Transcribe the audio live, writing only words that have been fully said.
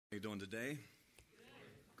How you doing today?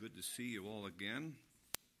 Good to see you all again.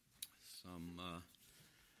 Some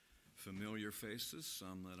familiar faces,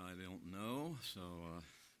 some that I don't know, so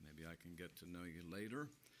maybe I can get to know you later.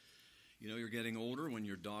 You know, you're getting older when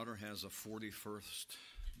your daughter has a 41st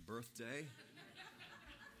birthday.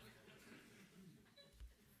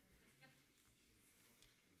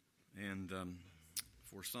 And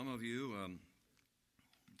for some of you,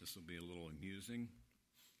 this will be a little amusing.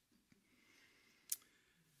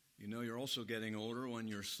 You know, you're also getting older when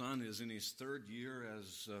your son is in his third year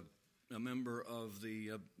as a member of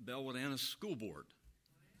the Bellwood Annis School Board.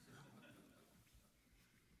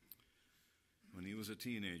 When he was a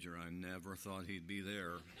teenager, I never thought he'd be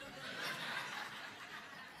there.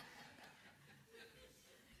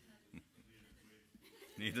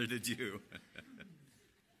 Neither did you.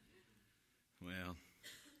 Well,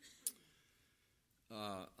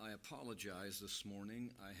 I apologize this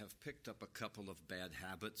morning. I have picked up a couple of bad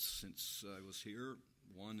habits since I was here.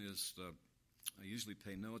 One is I usually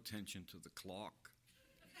pay no attention to the clock.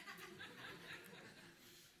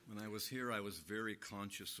 When I was here, I was very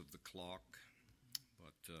conscious of the clock,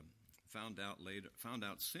 but found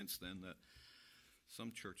out since then that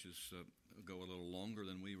some churches go a little longer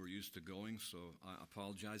than we were used to going, so I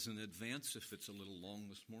apologize in advance if it's a little long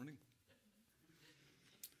this morning.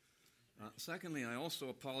 Secondly, I also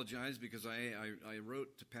apologize because I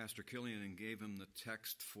wrote to Pastor Killian and gave him the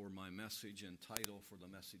text for my message and title for the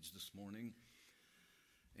message this morning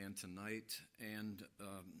and tonight. And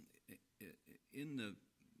in the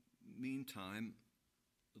meantime,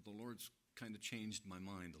 the Lord's kind of changed my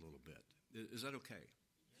mind a little bit. Is that okay?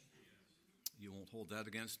 You won't hold that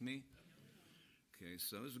against me? Okay,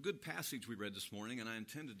 so it was a good passage we read this morning, and I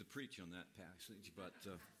intended to preach on that passage, but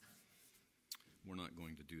we're not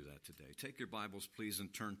going to do that today. Take your Bibles, please,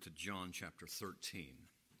 and turn to John chapter 13.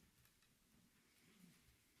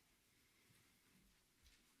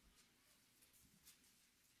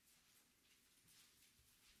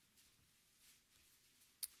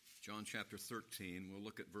 John chapter 13, we'll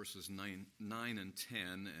look at verses 9 and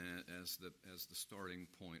 10 as the starting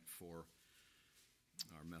point for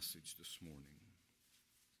our message this morning.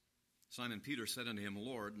 Simon Peter said unto him,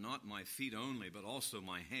 Lord, not my feet only, but also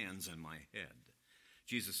my hands and my head.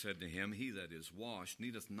 Jesus said to him, He that is washed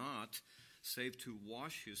needeth not save to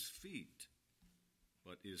wash his feet,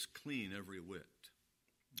 but is clean every whit.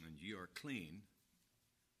 And ye are clean,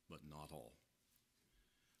 but not all.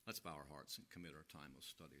 Let's bow our hearts and commit our time of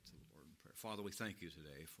study to the Lord in prayer. Father, we thank you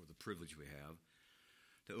today for the privilege we have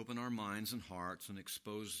to open our minds and hearts and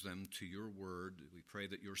expose them to your word. We pray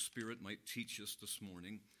that your Spirit might teach us this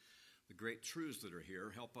morning the great truths that are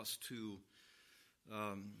here. Help us to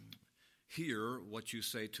hear what you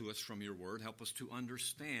say to us from your word. Help us to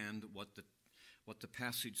understand what the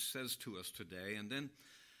passage says to us today. And then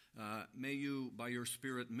may you, by your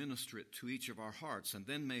Spirit, minister it to each of our hearts. And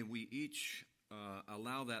then may we each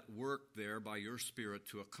allow that work there by your Spirit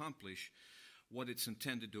to accomplish what it's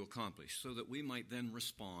intended to accomplish, so that we might then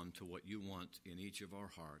respond to what you want in each of our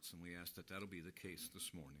hearts. And we ask that that'll be the case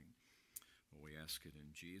this morning. Well, we ask it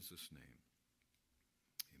in Jesus' name.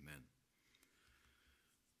 Amen.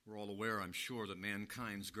 We're all aware, I'm sure, that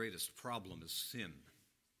mankind's greatest problem is sin.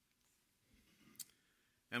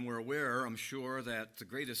 And we're aware, I'm sure, that the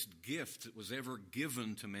greatest gift that was ever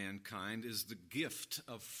given to mankind is the gift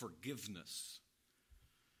of forgiveness.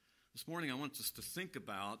 This morning I want us to think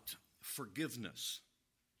about forgiveness,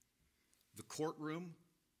 the courtroom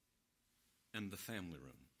and the family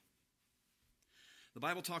room. The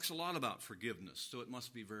Bible talks a lot about forgiveness, so it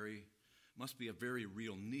must be a very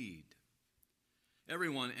real need.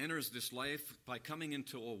 Everyone enters this life by coming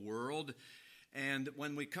into a world, and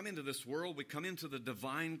when we come into this world, we come into the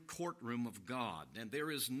divine courtroom of God, and there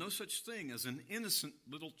is no such thing as an innocent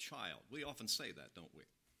little child. We often say that, don't we?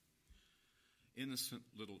 Innocent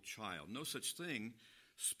little child. No such thing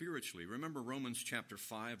spiritually. Remember Romans chapter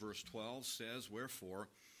 5, verse 12 says, Wherefore,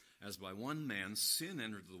 as by one man sin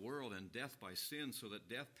entered the world, and death by sin, so that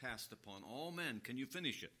death passed upon all men. Can you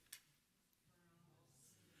finish it?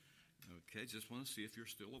 Okay, just want to see if you're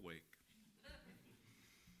still awake.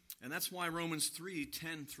 And that's why Romans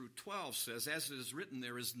 3:10 through 12 says, As it is written,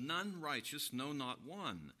 there is none righteous, no, not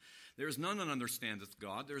one. There is none that understandeth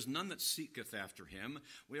God. There is none that seeketh after him.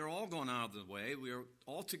 We are all gone out of the way. We are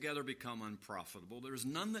altogether become unprofitable. There is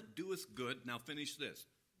none that doeth good. Now finish this.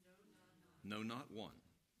 No, not one.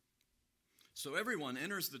 So everyone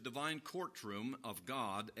enters the divine courtroom of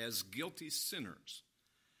God as guilty sinners.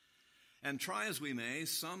 And try as we may,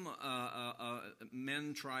 some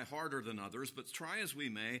men try harder than others, but try as we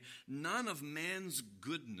may, none of man's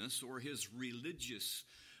goodness or his religious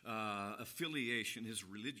affiliation, his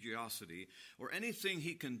religiosity, or anything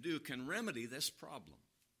he can do can remedy this problem.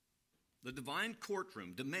 The divine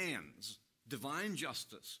courtroom demands divine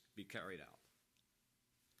justice be carried out.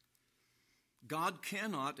 God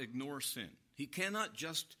cannot ignore sin. He cannot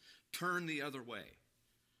just turn the other way.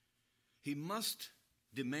 He must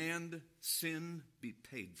demand sin be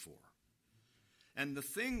paid for. And the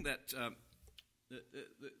thing that,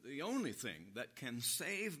 the only thing that can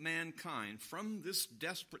save mankind from this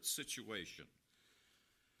desperate situation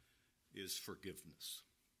is forgiveness.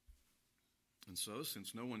 And so,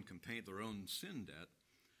 since no one can pay their own sin debt,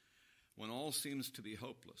 when all seems to be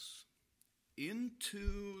hopeless,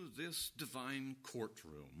 into this divine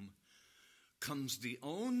courtroom comes the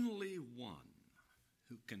only one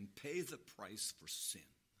who can pay the price for sin.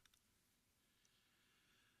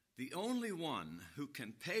 The only one who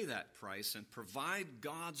can pay that price and provide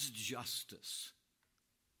God's justice.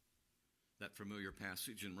 That familiar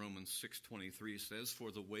passage in Romans 6:23 says,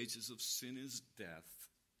 "For the wages of sin is death."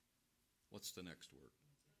 What's the next word?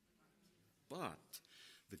 But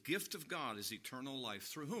the gift of God is eternal life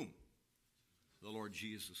through whom? The Lord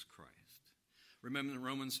Jesus Christ. Remember in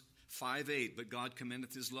Romans 5:8, "But God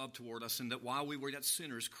commendeth his love toward us, and that while we were yet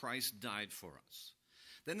sinners, Christ died for us."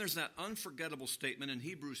 Then there's that unforgettable statement in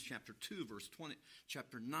Hebrews chapter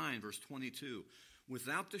 9, verse 22.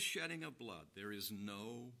 "Without the shedding of blood, there is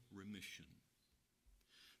no remission."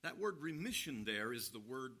 That word remission there is the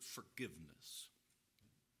word forgiveness.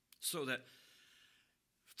 So that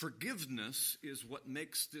forgiveness is what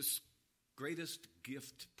makes this greatest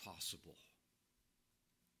gift possible.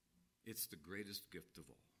 It's the greatest gift of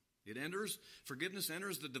all. Forgiveness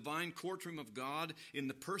enters the divine courtroom of God in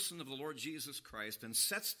the person of the Lord Jesus Christ and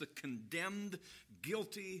sets the condemned,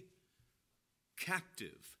 guilty,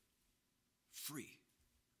 captive free.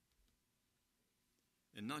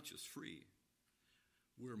 And not just free,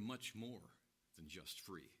 we're much more than just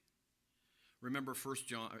free. Remember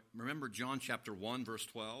John chapter 1, verse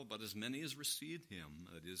 12, "But as many as received him,"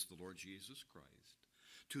 that is the Lord Jesus Christ,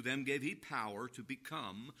 "to them gave he power to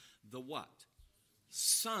become the" what?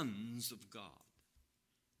 "Sons of God,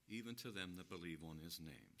 even to them that believe on his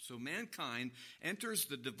name." So mankind enters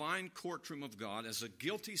the divine courtroom of God as a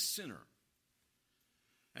guilty sinner.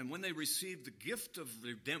 And when they receive the gift of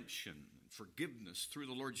redemption and forgiveness through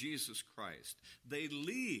the Lord Jesus Christ, they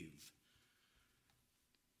leave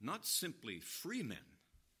not simply free men,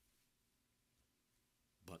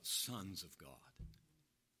 but sons of God.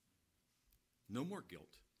 No more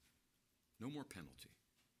guilt, no more penalty.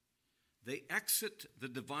 They exit the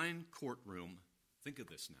divine courtroom, think of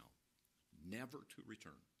this now, never to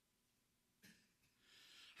return.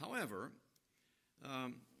 However,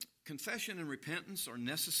 confession and repentance are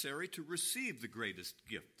necessary to receive the greatest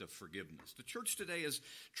gift of forgiveness. The church today is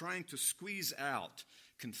trying to squeeze out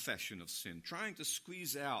confession of sin, trying to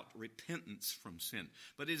squeeze out repentance from sin.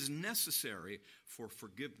 But it is necessary for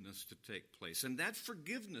forgiveness to take place. And that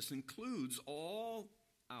forgiveness includes all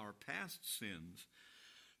our past sins,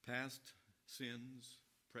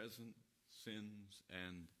 present sins,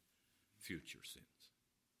 and future sins.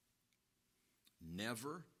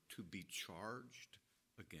 Never to be charged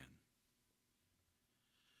again.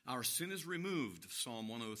 Our sin is removed, Psalm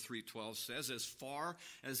 103:12 says, "As far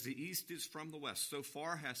as the east is from the west, so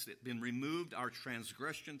far has it been removed our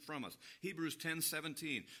transgression from us." Hebrews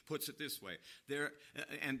 10:17 puts it this way,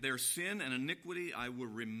 their sin and iniquity I will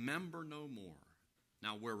remember no more.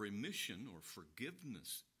 Now where remission or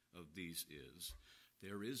forgiveness of these is,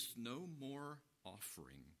 there is no more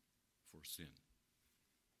offering for sin.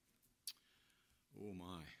 Oh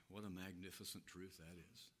my, what a magnificent truth that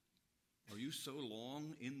is. Are you so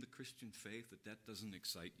long in the Christian faith that doesn't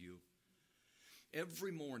excite you?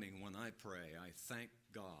 Every morning when I pray, I thank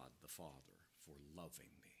God the Father for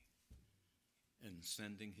loving me and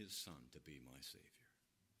sending his Son to be my Savior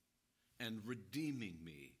and redeeming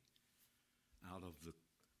me out of the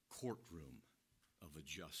courtroom of a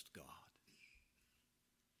just God.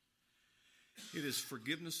 It is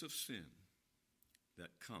forgiveness of sin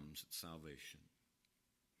that comes at salvation.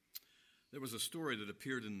 There was a story that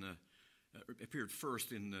appeared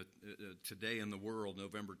first in Today in the World,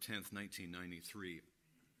 November 10th, 1993.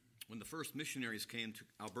 When the first missionaries came to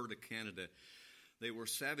Alberta, Canada, they were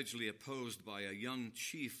savagely opposed by a young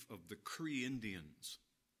chief of the Cree Indians.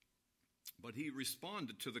 But he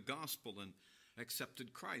responded to the gospel and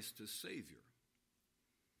accepted Christ as Savior.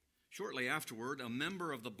 Shortly afterward, a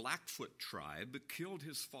member of the Blackfoot tribe killed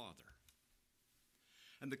his father.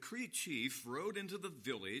 And the Cree chief rode into the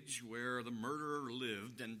village where the murderer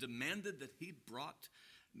lived and demanded that he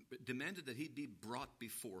be brought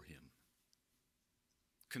before him.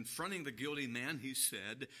 Confronting the guilty man, he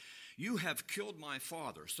said, "You have killed my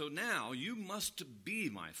father, so now you must be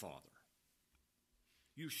my father.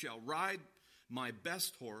 You shall ride my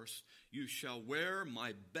best horse, you shall wear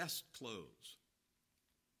my best clothes."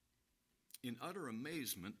 In utter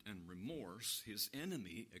amazement and remorse, his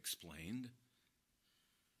enemy explained,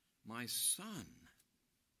 "My son,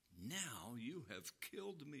 now you have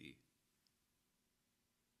killed me."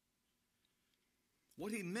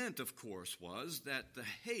 What he meant, of course, was that the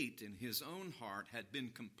hate in his own heart had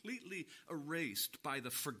been completely erased by the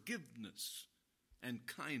forgiveness and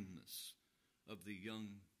kindness of the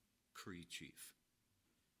young Cree chief.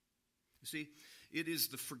 You see, it is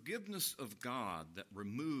the forgiveness of God that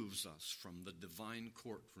removes us from the divine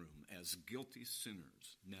courtroom as guilty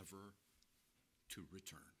sinners, never to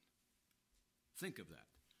return. Think of that.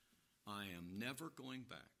 I am never going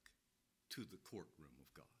back to the courtroom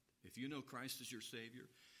of God. If you know Christ as your Savior,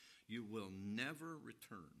 you will never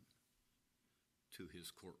return to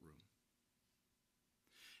his courtroom.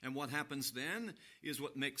 And what happens then is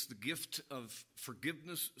what makes the gift of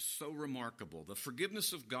forgiveness so remarkable. The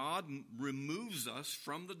forgiveness of God removes us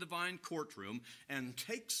from the divine courtroom and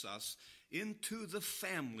takes us into the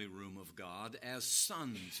family room of God as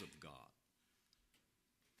sons of God.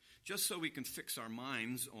 Just so we can fix our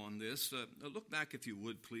minds on this, look back, if you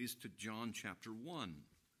would, please, to John chapter 1.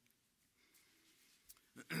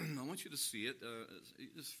 I want you to see it.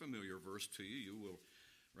 It's a familiar verse to you. You will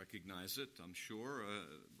recognize it, I'm sure.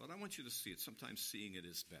 But I want you to see it. Sometimes seeing it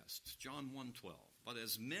is best. John 1:12. "But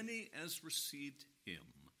as many as received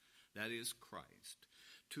him," that is Christ,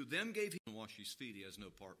 "to them gave he to wash his feet." He has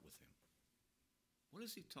no part with him. What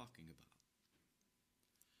is he talking about?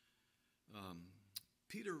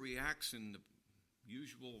 Peter reacts in the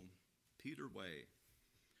usual Peter way.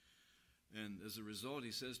 And as a result,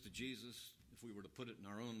 he says to Jesus, if we were to put it in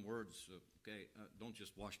our own words, don't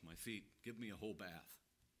just wash my feet, give me a whole bath.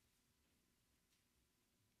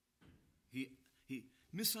 He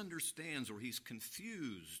misunderstands, or he's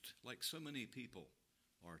confused, like so many people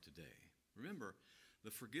are today. Remember,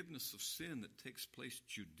 the forgiveness of sin that takes place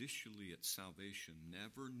judicially at salvation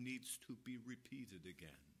never needs to be repeated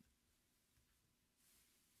again.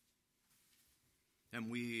 And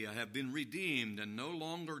we have been redeemed, and no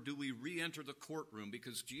longer do we re-enter the courtroom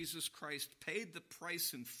because Jesus Christ paid the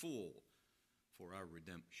price in full for our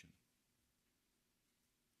redemption.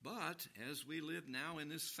 But as we live now in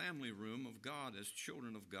this family room of God, as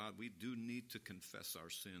children of God, we do need to confess our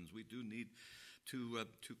sins. We do need to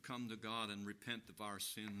come to God and repent of our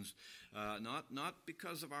sins, not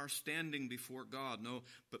because of our standing before God, no,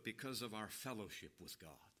 but because of our fellowship with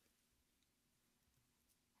God.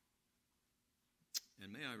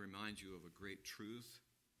 And may I remind you of a great truth.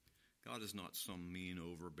 God is not some mean,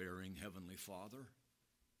 overbearing Heavenly Father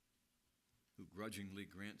who grudgingly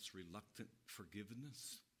grants reluctant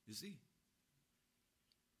forgiveness, is he?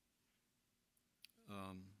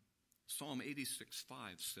 Psalm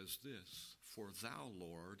 86:5 says this, "For thou,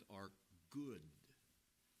 Lord, art good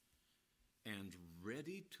and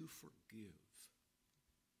ready to forgive,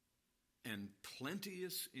 and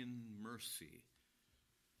plenteous in mercy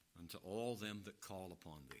unto all them that call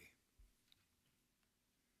upon thee."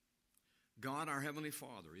 God, our Heavenly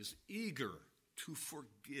Father, is eager to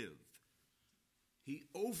forgive. He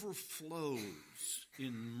overflows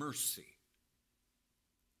in mercy.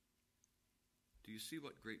 Do you see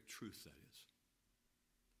what great truth that is?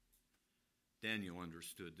 Daniel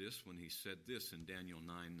understood this when he said this in Daniel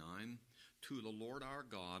 9:9, "To the Lord our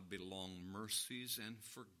God belong mercies and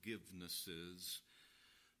forgivenesses,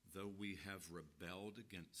 though we have rebelled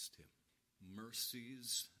against him."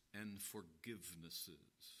 Mercies and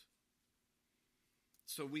forgivenesses.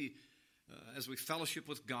 So as we fellowship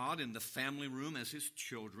with God in the family room as his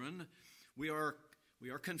children, we are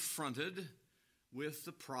confronted with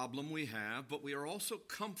the problem we have, but we are also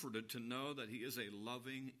comforted to know that he is a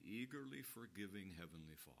loving, eagerly forgiving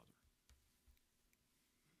Heavenly Father.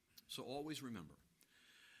 So always remember,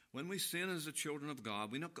 when we sin as the children of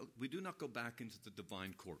God, we do not go back into the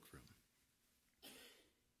divine courtroom.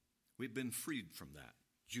 We've been freed from that.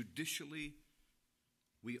 Judicially,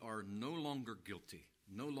 we are no longer guilty,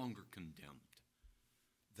 no longer condemned.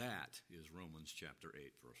 That is Romans chapter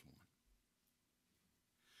 8, verse 1.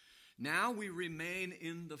 Now we remain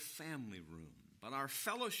in the family room, but our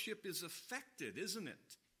fellowship is affected, isn't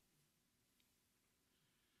it?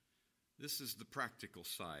 This is the practical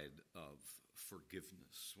side of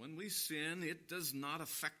forgiveness. When we sin, it does not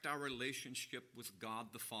affect our relationship with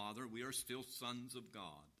God the Father. We are still sons of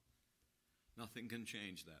God. Nothing can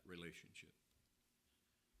change that relationship.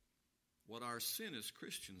 What our sin as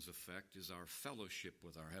Christians affect is our fellowship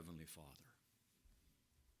with our Heavenly Father.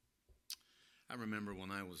 I remember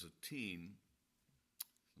when I was a teen,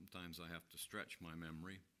 sometimes I have to stretch my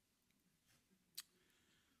memory,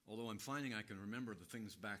 although I'm finding I can remember the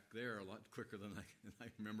things back there a lot quicker than I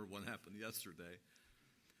remember what happened yesterday.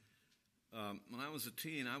 When I was a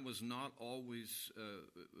teen, I was not always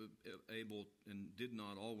able and did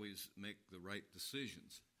not always make the right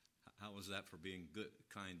decisions. How was that for being good,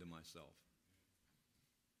 kind to myself?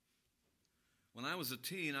 When I was a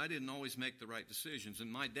teen, I didn't always make the right decisions. And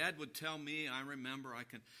my dad would tell me, I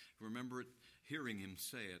can remember it, hearing him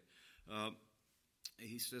say it.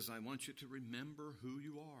 He says, I want you to remember who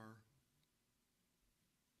you are.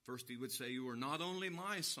 First he would say, you are not only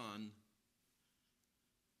my son.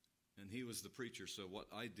 And he was the preacher, so what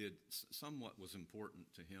I did somewhat was important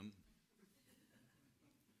to him.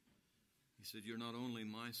 He said, you're not only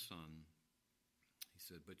my son. He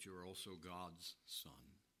said, but you're also God's son.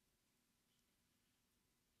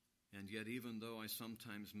 And yet, even though I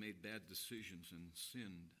sometimes made bad decisions and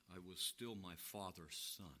sinned, I was still my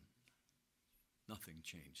father's son. Nothing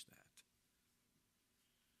changed that.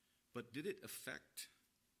 But did it affect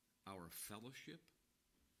our fellowship?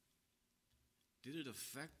 Did it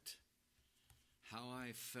affect how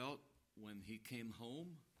I felt when he came home?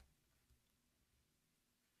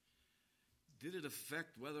 Did it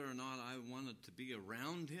affect whether or not I wanted to be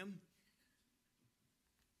around him?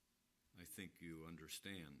 I think you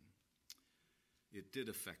understand. It did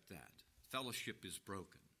affect that. Fellowship is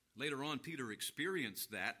broken. Later on, Peter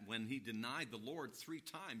experienced that when he denied the Lord 3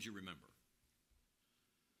 times, you remember.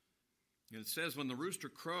 And it says when the rooster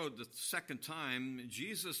crowed the second time,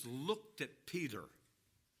 Jesus looked at Peter.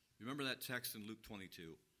 You remember that text in Luke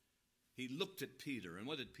 22? He looked at Peter, and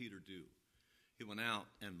what did Peter do? He went out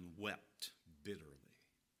and wept bitterly.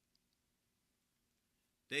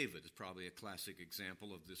 David is probably a classic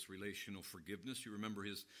example of this relational forgiveness. You remember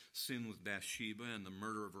his sin with Bathsheba and the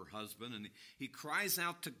murder of her husband. And he cries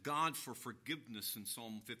out to God for forgiveness in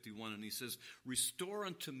Psalm 51. And he says, restore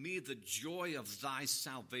unto me the joy of thy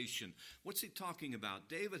salvation. What's he talking about?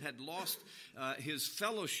 David had lost his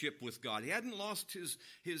fellowship with God. He hadn't lost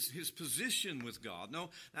his position with God. No,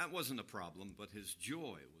 that wasn't a problem, but his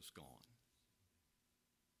joy was gone.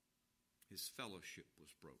 His fellowship was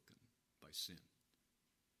broken by sin.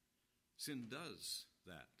 Sin does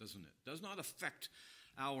that, doesn't it? Does not affect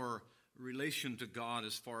our relation to God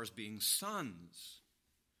as far as being sons.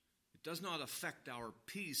 It does not affect our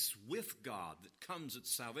peace with God that comes at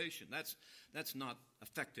salvation. That's not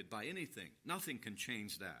affected by anything. Nothing can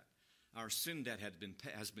change that. Our sin debt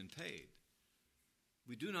has been paid.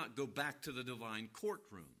 We do not go back to the divine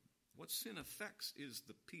courtroom. What sin affects is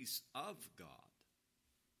the peace of God.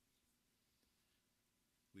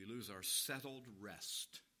 We lose our settled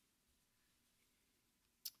rest.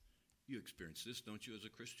 You experience this, don't you, as a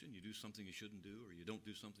Christian? You do something you shouldn't do, or you don't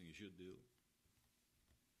do something you should do.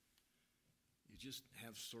 You just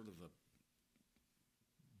have sort of a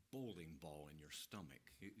bowling ball in your stomach.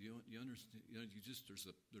 You understand?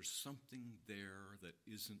 There's something there that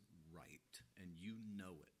isn't right, and you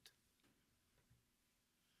know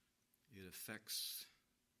it. It affects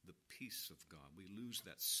the peace of God. We lose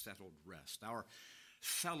that settled rest. Our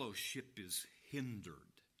fellowship is hindered.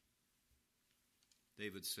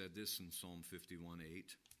 David said this in Psalm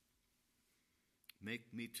 51:8.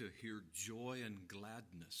 Make me to hear joy and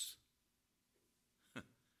gladness.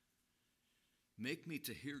 Make me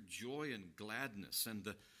to hear joy and gladness, and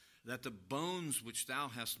that the bones which thou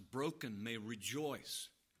hast broken may rejoice.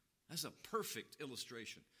 That's a perfect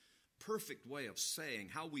illustration, perfect way of saying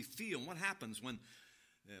how we feel and what happens when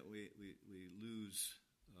we lose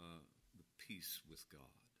the peace with God.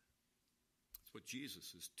 What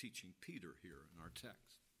Jesus is teaching Peter here in our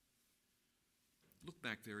text. Look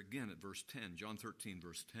back there again at verse 10, John 13,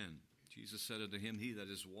 verse 10. Jesus said unto him, he that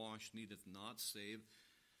is washed needeth not save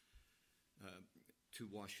to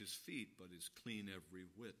wash his feet, but is clean every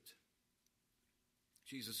whit.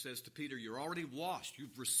 Jesus says to Peter, you're already washed.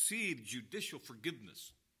 You've received judicial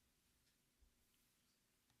forgiveness.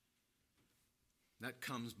 That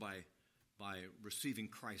comes by receiving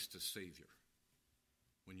Christ as Savior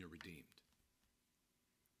when you're redeemed.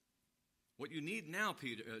 What you need now,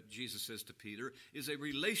 Jesus says to Peter, is a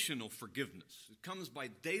relational forgiveness. It comes by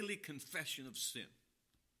daily confession of sin.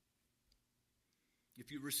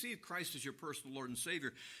 If you receive Christ as your personal Lord and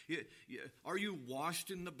Savior, are you washed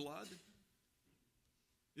in the blood?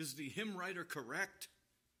 Is the hymn writer correct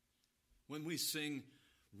when we sing,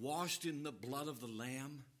 washed in the blood of the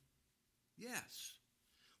Lamb? Yes,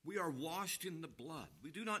 we are washed in the blood. We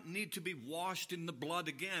do not need to be washed in the blood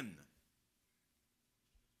again.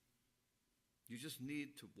 You just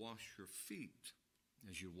need to wash your feet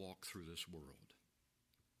as you walk through this world.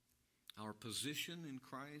 Our position in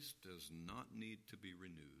Christ does not need to be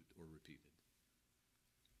renewed or repeated.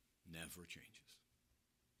 Never changes.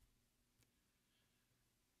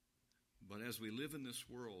 But as we live in this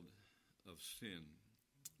world of sin,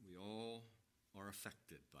 we all are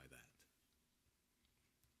affected by that.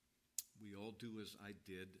 We all do as I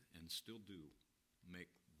did and still do, make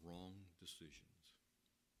wrong decisions,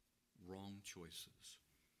 wrong choices.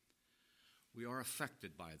 We are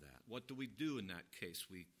affected by that. What do we do in that case?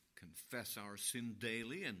 We confess our sin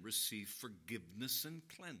daily and receive forgiveness and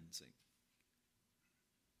cleansing.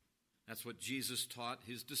 That's what Jesus taught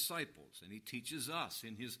his disciples, and he teaches us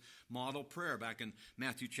in his model prayer back in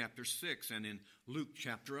Matthew chapter 6 and in Luke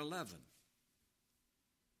chapter 11.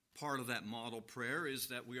 Part of that model prayer is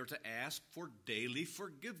that we are to ask for daily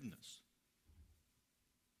forgiveness.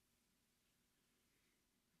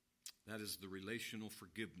 That is the relational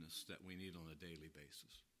forgiveness that we need on a daily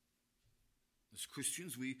basis. As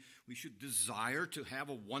Christians, we should desire to have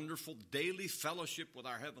a wonderful daily fellowship with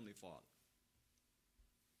our Heavenly Father.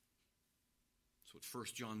 That's what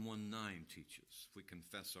 1 John 1:9 teaches. If we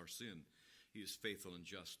confess our sin, he is faithful and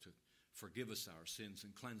just to forgive us our sins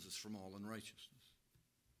and cleanse us from all unrighteousness.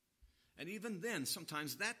 And even then,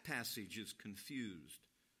 sometimes that passage is confusing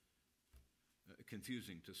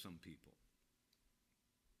to some people.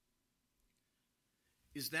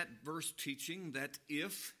 Is that verse teaching that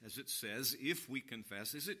if, as it says, if we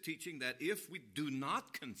confess, is it teaching that if we do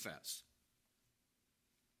not confess,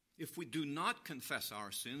 if we do not confess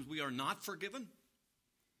our sins, we are not forgiven?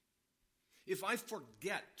 If I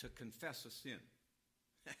forget to confess a sin,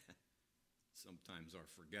 sometimes our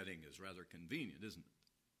forgetting is rather convenient, isn't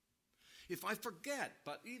it? If I forget,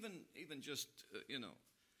 but even just,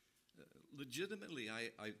 legitimately,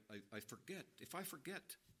 I forget. If I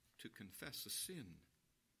forget to confess a sin,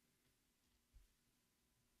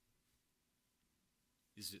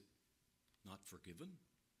 is it not forgiven?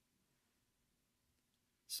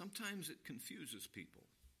 Sometimes it confuses people.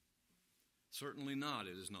 Certainly not,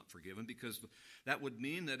 it is not forgiven, because that would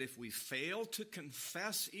mean that if we fail to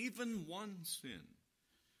confess even one sin,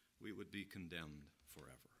 we would be condemned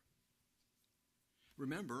forever.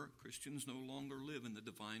 Remember, Christians no longer live in the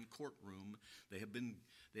divine courtroom. They have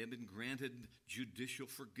been granted judicial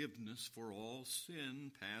forgiveness for all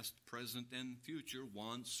sin, past, present, and future,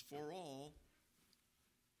 once for all.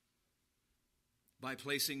 By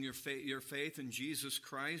placing your faith in Jesus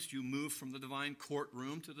Christ, you move from the divine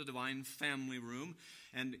courtroom to the divine family room,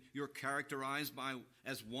 and you're characterized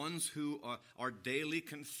as ones who are daily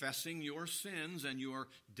confessing your sins, and you are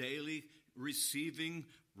daily receiving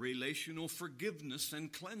relational forgiveness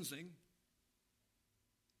and cleansing.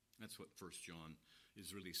 That's what 1 John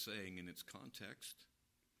is really saying in its context.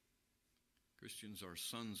 Christians are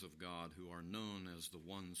sons of God who are known as the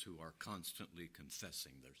ones who are constantly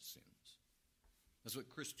confessing their sins. That's what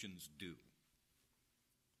Christians do.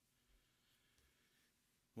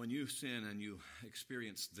 When you sin and you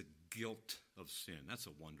experience the guilt of sin, that's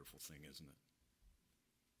a wonderful thing, isn't it?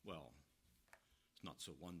 Well, it's not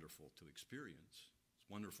so wonderful to experience. It's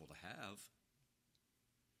wonderful to have,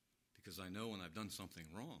 because I know when I've done something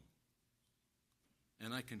wrong.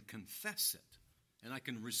 And I can confess it, and I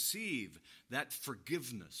can receive that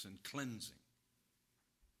forgiveness and cleansing.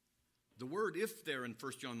 The word "if" there in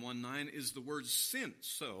 1 John 1:9 is the word "since."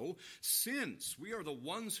 So, since we are the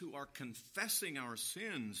ones who are confessing our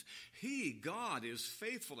sins, He, God, is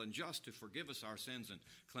faithful and just to forgive us our sins and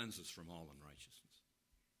cleanse us from all unrighteousness.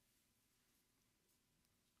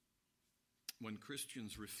 When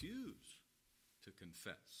Christians refuse to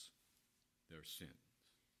confess their sins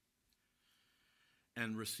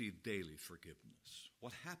and receive daily forgiveness,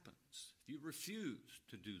 what happens? If you refuse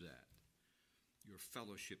to do that, your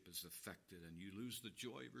fellowship is affected and you lose the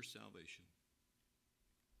joy of your salvation.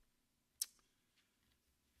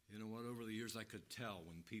 You know what? Over the years I could tell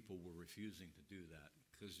when people were refusing to do that,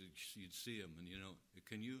 because you'd see them and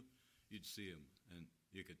you'd see them and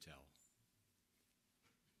you could tell.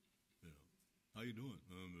 How you doing?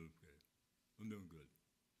 I'm okay. I'm doing good.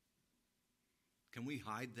 Can we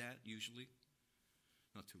hide that usually?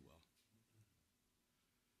 Not too well.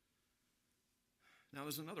 Now,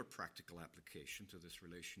 there's another practical application to this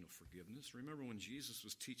relational forgiveness. Remember when Jesus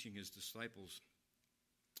was teaching his disciples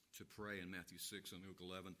to pray in Matthew 6 and Luke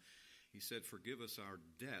 11, he said, "Forgive us our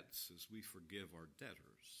debts as we forgive our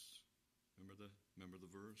debtors." Remember the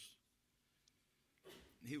verse?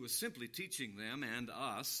 He was simply teaching them and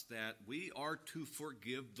us that we are to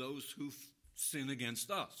forgive those who sin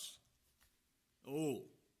against us. Oh,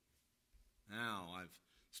 now I've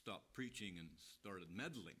stopped preaching and started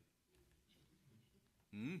meddling.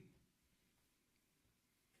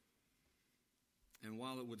 And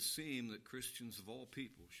while it would seem that Christians of all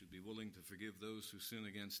people should be willing to forgive those who sin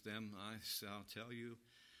against them, I shall tell you,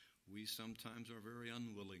 we sometimes are very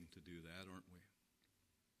unwilling to do that, aren't we?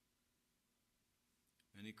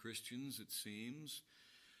 Many Christians, it seems,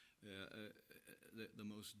 the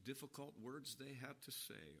most difficult words they have to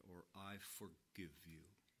say are, I forgive you,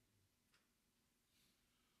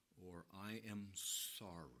 or I am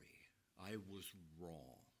sorry, I was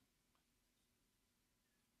wrong.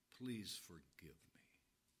 Please forgive me.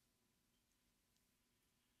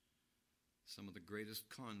 Some of the greatest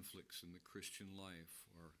conflicts in the Christian life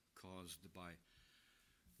are caused by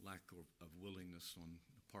lack of willingness on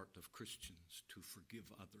the part of Christians to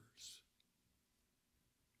forgive others.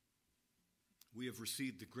 We have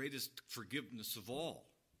received the greatest forgiveness of all,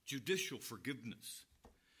 judicial forgiveness.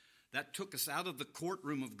 That took us out of the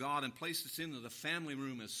courtroom of God and placed us into the family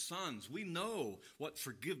room as sons. We know what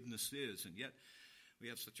forgiveness is, and yet we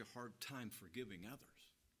have such a hard time forgiving others.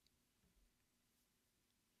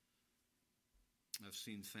 I've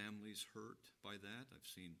seen families hurt by that. I've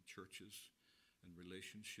seen churches and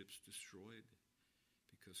relationships destroyed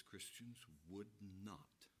because Christians would not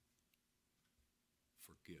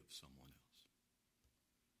forgive someone else.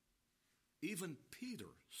 Even Peter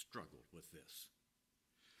struggled with this.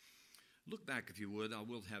 Look back, if you would. I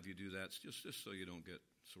will have you do that just so you don't get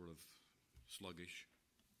sort of sluggish.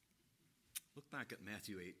 Look back at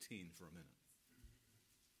Matthew 18 for a minute.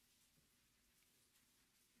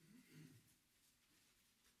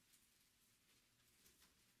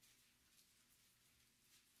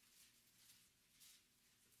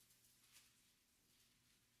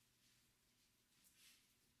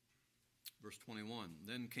 Verse 21,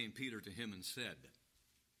 then came Peter to him and said,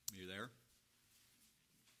 are you there?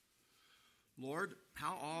 Lord,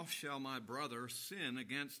 how oft shall my brother sin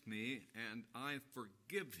against me, and I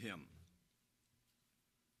forgive him?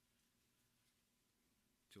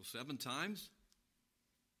 Till 7 times?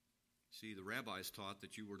 See, the rabbis taught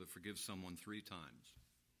that you were to forgive someone 3 times,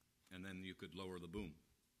 and then you could lower the boom.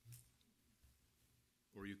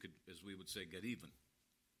 Or you could, as we would say, get even.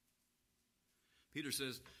 Peter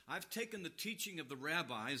says, I've taken the teaching of the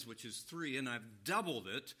rabbis, which is 3, and I've doubled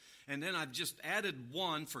it, and then I've just added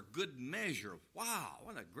 1 for good measure. Wow,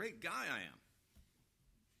 what a great guy I am.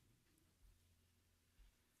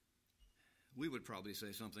 We would probably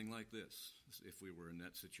say something like this if we were in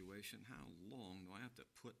that situation. How long do I have to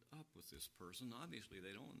put up with this person? Obviously,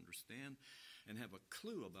 they don't understand and have a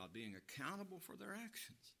clue about being accountable for their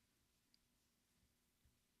actions.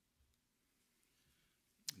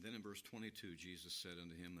 And then in verse 22, Jesus said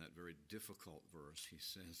unto him that very difficult verse. He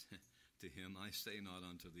says to him, I say not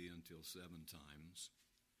unto thee until 7 times,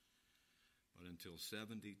 but until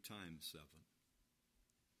 70 times 7.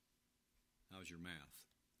 How's your math?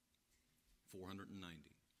 490.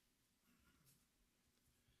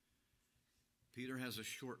 Peter has a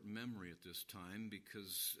short memory at this time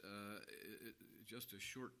because just a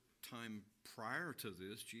short time prior to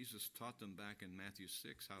this, Jesus taught them back in Matthew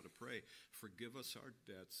 6 how to pray. Forgive us our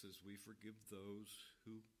debts as we forgive those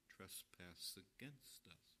who trespass against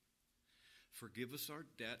us. Forgive us our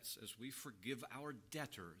debts as we forgive our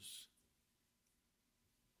debtors.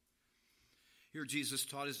 Here Jesus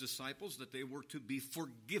taught his disciples that they were to be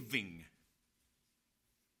forgiving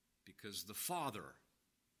because the Father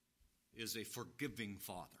is a forgiving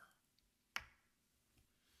Father.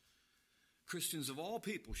 Christians of all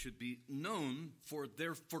people should be known for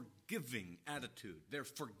their forgiving attitude, their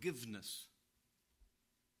forgiveness.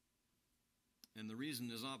 And the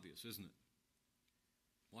reason is obvious, isn't it?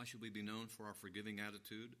 Why should we be known for our forgiving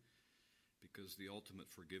attitude? Because the ultimate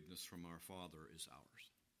forgiveness from our Father is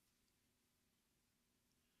ours.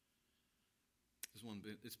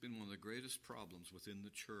 It's been one of the greatest problems within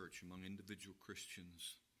the church among individual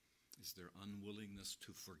Christians is their unwillingness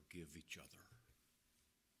to forgive each other.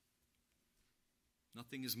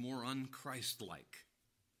 Nothing is more un-Christ-like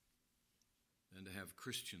than to have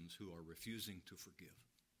Christians who are refusing to forgive.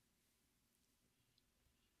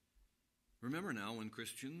 Remember now, when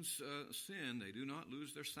Christians sin, they do not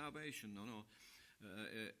lose their salvation. No.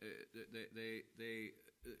 They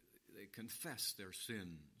confess their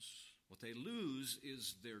sins. What they lose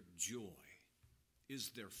is their joy, is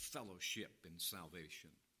their fellowship in salvation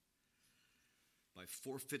by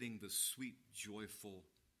forfeiting the sweet, joyful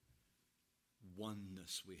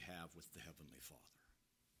oneness we have with the Heavenly Father.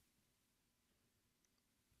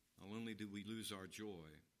 Not only do we lose our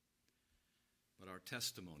joy, but our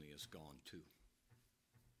testimony is gone too.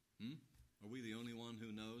 Are we the only one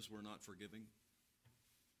who knows we're not forgiving?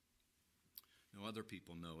 No, other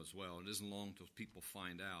people know as well. It isn't long till people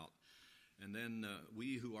find out. And then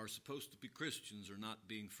we who are supposed to be Christians are not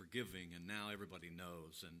being forgiving, and now everybody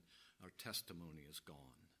knows, and our testimony is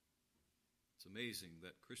gone. It's amazing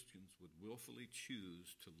that Christians would willfully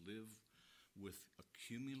choose to live with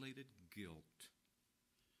accumulated guilt,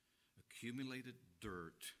 accumulated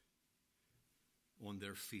dirt on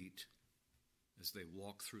their feet as they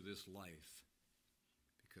walk through this life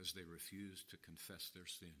because they refuse to confess their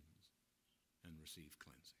sins and receive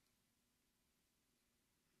cleansing.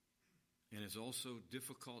 And it's also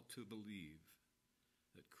difficult to believe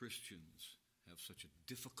that Christians have such a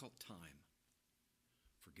difficult time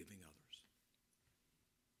forgiving others.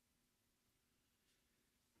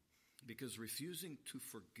 Because refusing to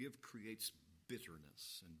forgive creates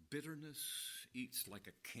bitterness, and bitterness eats like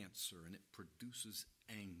a cancer, and it produces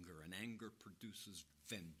anger, and anger produces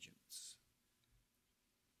vengeance.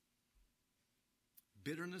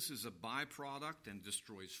 Bitterness is a byproduct and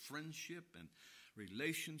destroys friendship and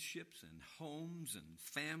relationships and homes and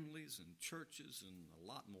families and churches and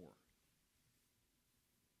a lot more.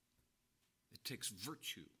 It takes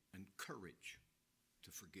virtue and courage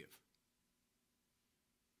to forgive.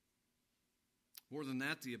 More than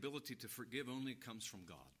that, the ability to forgive only comes from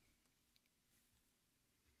God.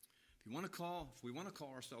 If we want to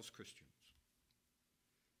call ourselves Christians,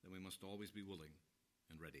 then we must always be willing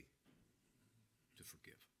and ready to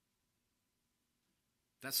forgive.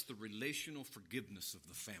 That's the relational forgiveness of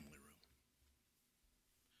the family room.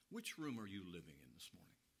 Which room are you living in this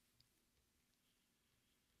morning?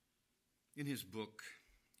 In his book,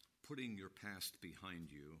 Putting Your Past Behind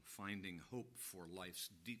You, Finding Hope for Life's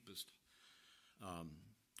Deepest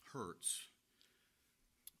Hurts,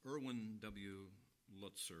 Erwin W.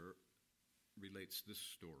 Lutzer relates this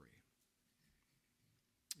story.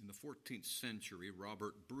 In the 14th century,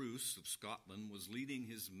 Robert Bruce of Scotland was leading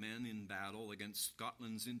his men in battle against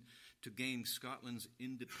to gain Scotland's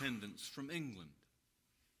independence from England.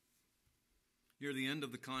 Near the end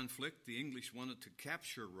of the conflict, the English wanted to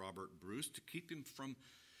capture Robert Bruce to keep him from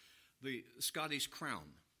the Scottish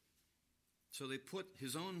crown. So they put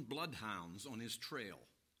his own bloodhounds on his trail.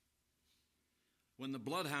 When the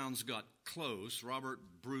bloodhounds got close, Robert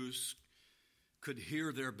Bruce could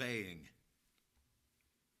hear their baying.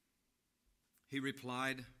 He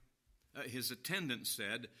replied, his attendant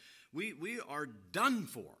said, we are done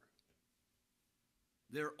for.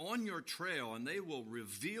 They're on your trail and they will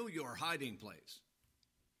reveal your hiding place.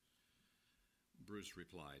 Bruce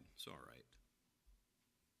replied, it's all right.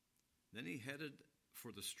 Then he headed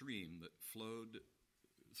for the stream that flowed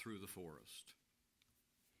through the forest.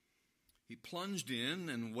 He plunged in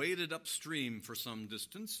and waded upstream for some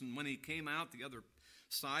distance, and when he came out the other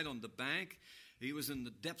side on the bank, he was in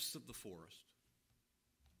the depths of the forest.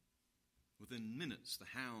 Within minutes,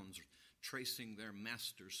 the hounds, tracing their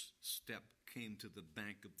master's step, came to the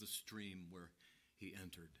bank of the stream where he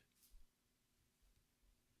entered.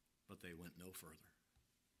 But they went no further.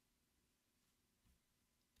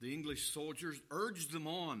 The English soldiers urged them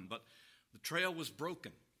on, but the trail was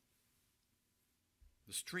broken.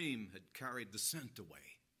 The stream had carried the scent away.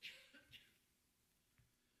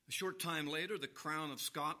 A short time later, the crown of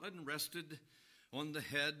Scotland rested on the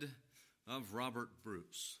head of Robert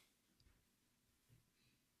Bruce.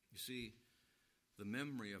 You see, the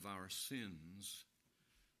memory of our sins,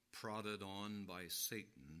 prodded on by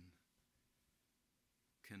Satan,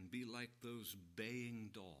 can be like those baying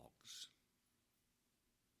dogs.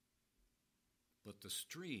 But the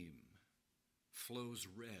stream flows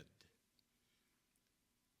red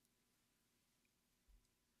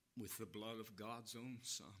with the blood of God's own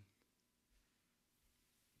Son.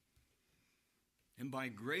 And by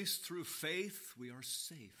grace through faith, we are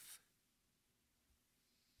safe.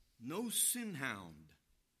 No sin hound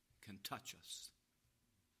can touch us.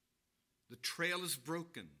 The trail is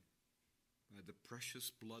broken by the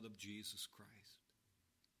precious blood of Jesus Christ.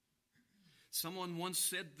 Someone once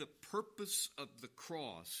said the purpose of the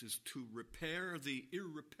cross is to repair the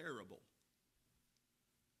irreparable.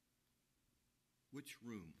 Which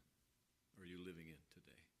room are you living in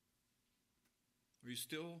today? Are you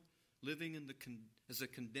still living as a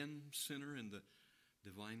condemned sinner in the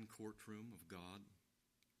divine courtroom of God?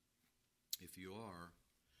 If you are,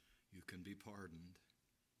 you can be pardoned.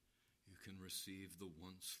 You can receive the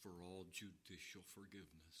once-for-all judicial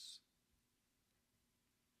forgiveness.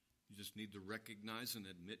 You just need to recognize and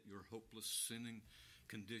admit your hopeless sinning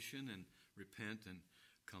condition and repent and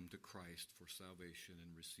come to Christ for salvation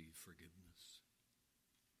and receive forgiveness.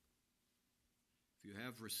 If you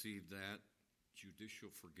have received that judicial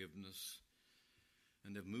forgiveness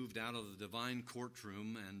and have moved out of the divine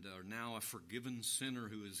courtroom and are now a forgiven sinner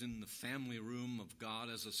who is in the family room of God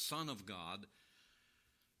as a son of God,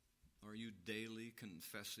 Are you daily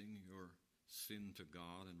confessing your sin to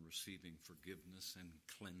God and receiving forgiveness and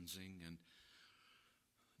cleansing, and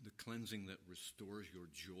the cleansing that restores your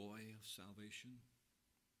joy of salvation?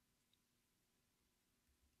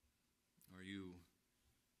 Are you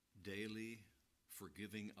daily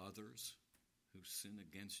forgiving others who sin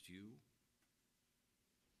against you?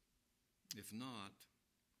 If not,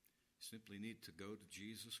 you simply need to go to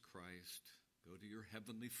Jesus Christ, go to your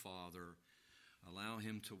Heavenly Father, allow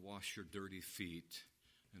Him to wash your dirty feet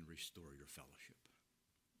and restore your fellowship.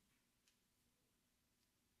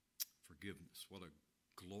 Forgiveness, what a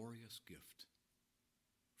glorious gift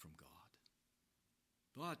from God.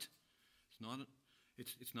 But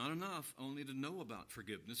it's not enough only to know about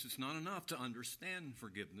forgiveness. It's not enough to understand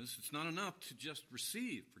forgiveness. It's not enough to just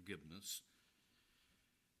receive forgiveness.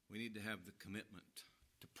 We need to have the commitment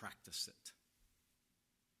to practice it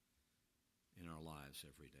in our lives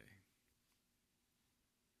every day.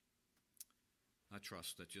 I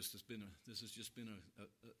trust that this has just been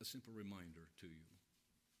a simple reminder to you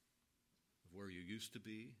of where you used to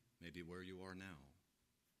be, maybe where you are now,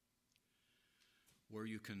 where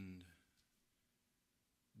you can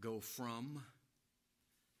go from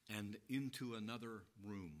and into another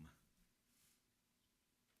room.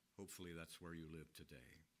 Hopefully that's where you live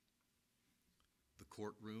today. The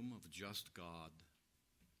courtroom of a just God,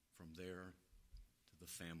 from there to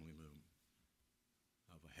the family room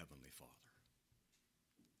of a heavenly Father.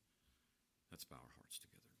 Let's bow our hearts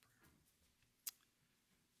together in prayer.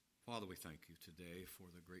 Father, we thank you today for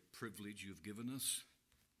the great privilege you've given us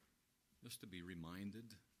just to be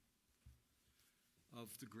reminded of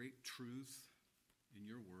the great truth in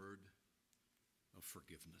your word of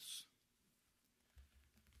forgiveness.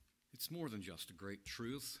 It's more than just a great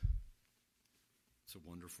truth. It's a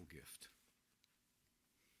wonderful gift.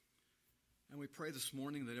 And we pray this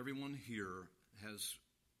morning that everyone here has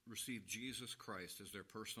received Jesus Christ as their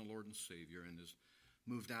personal Lord and Savior and has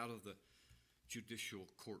moved out of the judicial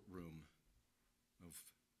courtroom of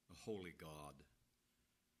a holy God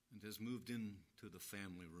and has moved into the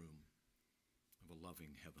family room of a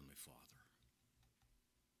loving Heavenly Father.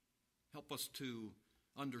 Help us to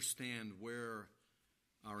understand where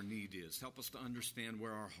our need is. Help us to understand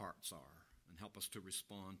where our hearts are, and help us to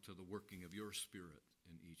respond to the working of your Spirit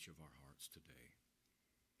in each of our hearts today.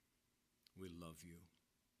 We love you.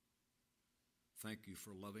 Thank you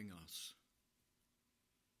for loving us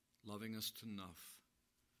enough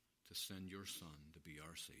to send your Son to be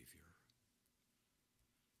our Savior.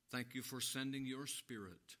 Thank you for sending your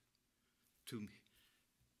Spirit to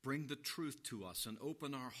bring the truth to us and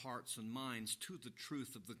open our hearts and minds to the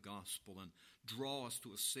truth of the gospel and draw us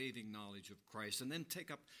to a saving knowledge of Christ, and then take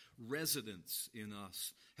up residence in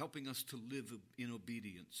us, helping us to live in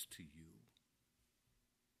obedience to you.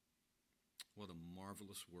 What a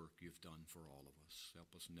marvelous work you've done for all of us.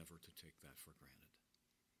 Help us never to take that for granted.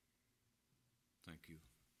 Thank you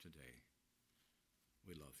today.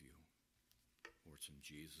 We love you. For it's in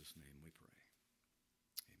Jesus' name we pray.